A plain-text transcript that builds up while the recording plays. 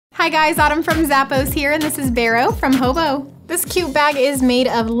Hi guys, Autumn from Zappos here, and this is Barrow from Hobo. This cute bag is made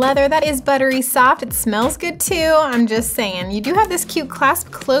of leather that is buttery soft. It smells good too, I'm just saying. You do have this cute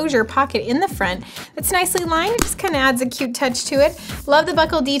clasp closure pocket in the front that's nicely lined. It just kind of adds a cute touch to it. Love the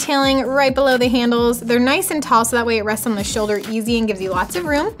buckle detailing right below the handles. They're nice and tall so that way it rests on the shoulder easy and gives you lots of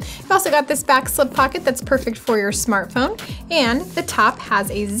room. You've also got this back slip pocket that's perfect for your smartphone. And the top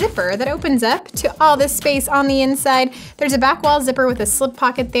has a zipper that opens up to all this space on the inside. There's a back wall zipper with a slip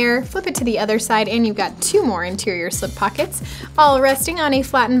pocket there. Flip it to the other side and you've got two more interior slip pockets, all resting on a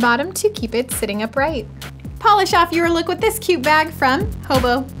flattened bottom to keep it sitting upright. Polish off your look with this cute bag from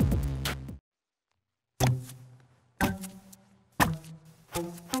Hobo.